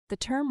The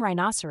term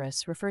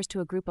rhinoceros refers to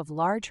a group of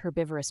large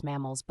herbivorous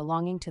mammals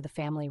belonging to the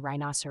family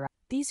Rhinoceros.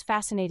 These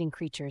fascinating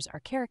creatures are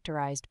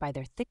characterized by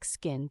their thick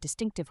skin,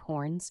 distinctive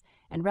horns,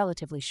 and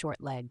relatively short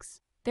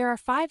legs. There are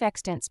 5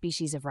 extant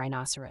species of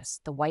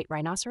rhinoceros: the white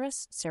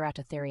rhinoceros,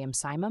 Ceratotherium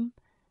cymum,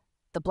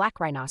 the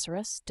black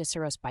rhinoceros,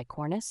 Diceros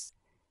bicornis,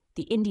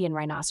 the Indian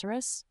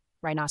rhinoceros,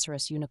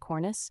 Rhinoceros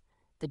unicornis,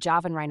 the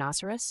Javan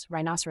rhinoceros,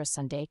 Rhinoceros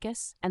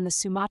sundaicus, and the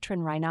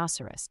Sumatran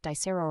rhinoceros,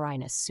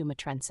 Dicerorhinus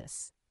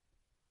sumatrensis.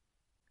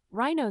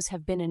 Rhinos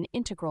have been an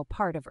integral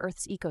part of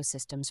Earth's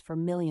ecosystems for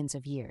millions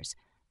of years,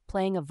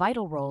 playing a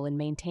vital role in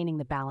maintaining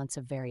the balance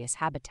of various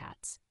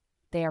habitats.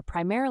 They are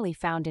primarily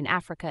found in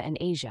Africa and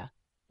Asia,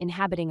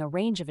 inhabiting a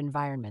range of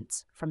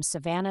environments, from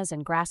savannas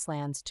and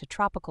grasslands to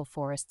tropical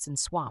forests and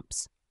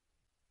swamps.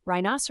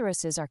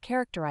 Rhinoceroses are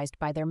characterized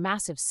by their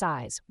massive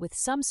size, with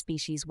some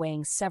species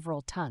weighing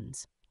several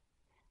tons.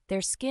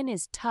 Their skin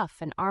is tough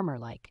and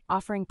armor-like,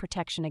 offering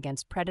protection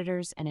against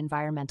predators and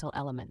environmental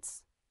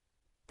elements.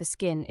 The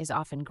skin is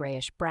often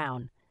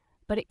grayish-brown,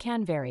 but it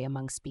can vary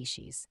among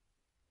species.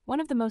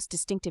 One of the most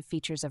distinctive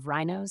features of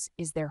rhinos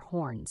is their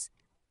horns,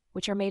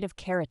 which are made of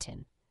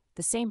keratin,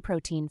 the same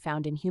protein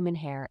found in human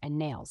hair and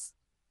nails.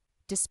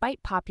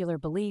 Despite popular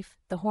belief,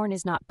 the horn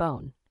is not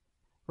bone.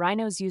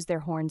 Rhinos use their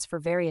horns for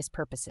various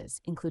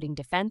purposes, including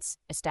defense,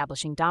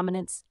 establishing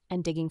dominance,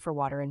 and digging for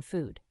water and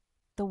food.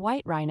 The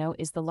white rhino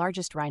is the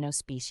largest rhino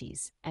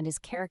species and is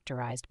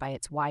characterized by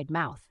its wide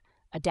mouth,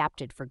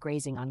 adapted for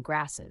grazing on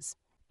grasses.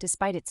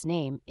 Despite its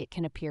name, it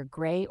can appear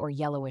gray or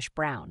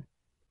yellowish-brown.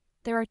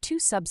 There are 2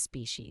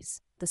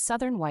 subspecies, the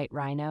southern white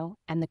rhino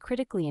and the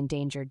critically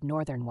endangered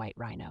northern white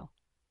rhino.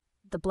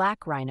 The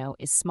black rhino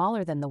is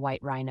smaller than the white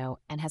rhino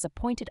and has a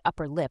pointed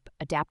upper lip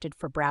adapted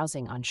for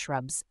browsing on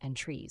shrubs and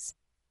trees.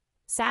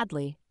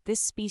 Sadly, this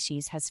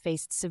species has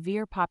faced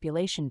severe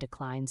population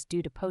declines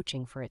due to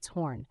poaching for its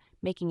horn,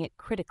 making it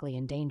critically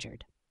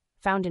endangered.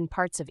 Found in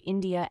parts of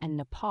India and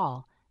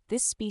Nepal,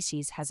 this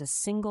species has a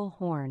single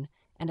horn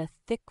and a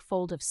thick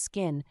fold of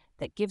skin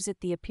that gives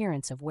it the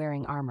appearance of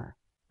wearing armor.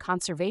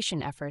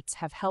 Conservation efforts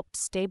have helped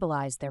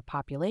stabilize their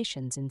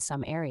populations in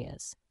some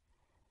areas.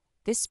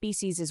 This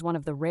species is one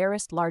of the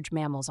rarest large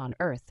mammals on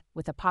Earth,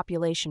 with a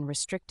population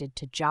restricted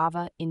to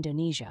Java,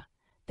 Indonesia.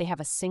 They have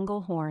a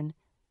single horn,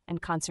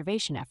 and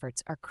conservation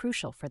efforts are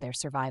crucial for their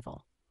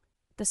survival.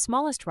 The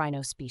smallest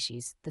rhino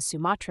species, the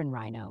Sumatran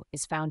rhino,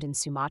 is found in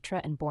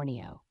Sumatra and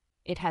Borneo.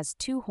 It has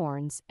 2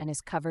 horns and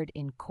is covered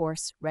in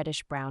coarse,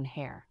 reddish-brown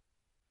hair.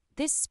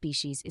 This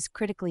species is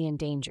critically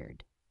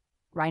endangered.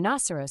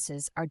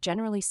 Rhinoceroses are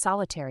generally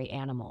solitary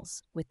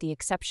animals, with the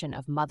exception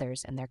of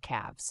mothers and their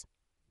calves.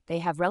 They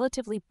have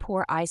relatively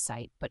poor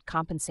eyesight but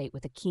compensate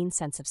with a keen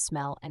sense of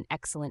smell and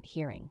excellent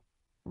hearing.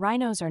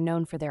 Rhinos are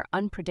known for their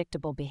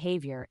unpredictable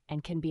behavior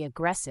and can be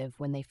aggressive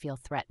when they feel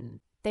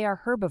threatened. They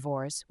are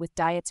herbivores, with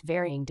diets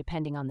varying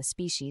depending on the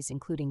species,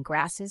 including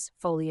grasses,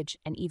 foliage,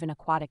 and even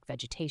aquatic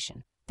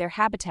vegetation. Their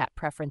habitat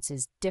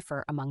preferences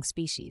differ among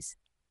species.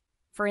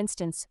 For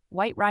instance,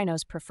 white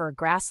rhinos prefer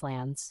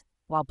grasslands,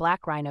 while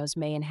black rhinos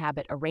may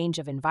inhabit a range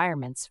of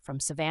environments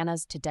from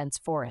savannas to dense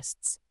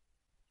forests.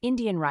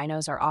 Indian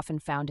rhinos are often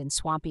found in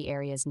swampy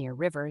areas near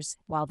rivers,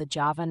 while the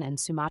Javan and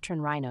Sumatran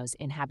rhinos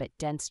inhabit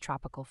dense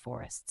tropical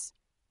forests.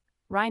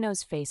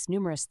 Rhinos face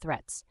numerous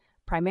threats,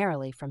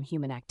 primarily from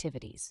human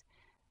activities.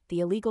 The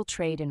illegal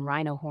trade in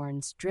rhino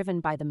horns, driven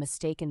by the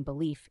mistaken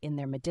belief in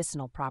their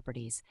medicinal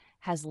properties,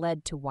 has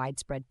led to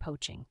widespread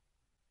poaching.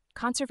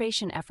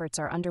 Conservation efforts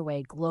are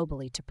underway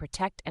globally to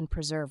protect and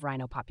preserve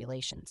rhino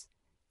populations.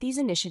 These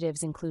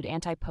initiatives include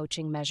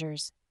anti-poaching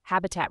measures,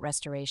 habitat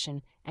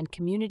restoration, and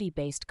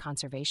community-based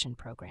conservation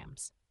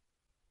programs.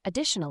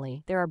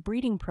 Additionally, there are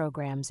breeding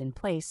programs in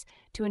place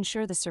to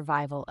ensure the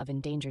survival of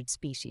endangered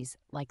species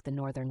like the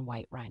northern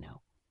white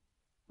rhino.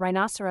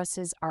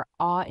 Rhinoceroses are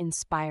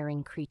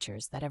awe-inspiring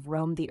creatures that have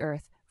roamed the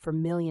Earth for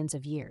millions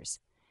of years.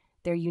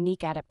 Their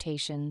unique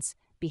adaptations,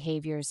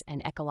 behaviors,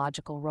 and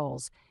ecological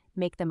roles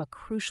make them a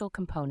crucial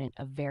component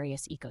of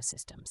various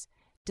ecosystems.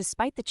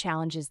 Despite the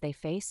challenges they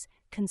face,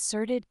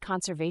 concerted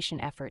conservation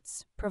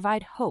efforts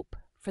provide hope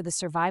for the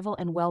survival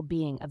and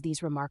well-being of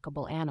these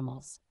remarkable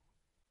animals.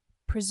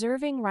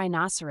 Preserving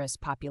rhinoceros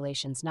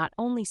populations not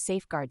only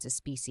safeguards a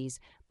species,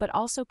 but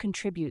also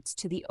contributes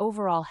to the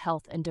overall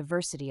health and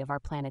diversity of our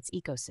planet's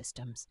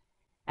ecosystems.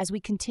 As we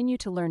continue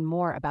to learn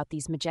more about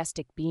these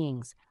majestic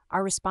beings,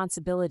 our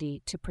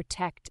responsibility to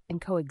protect and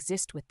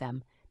coexist with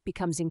them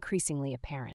becomes increasingly apparent.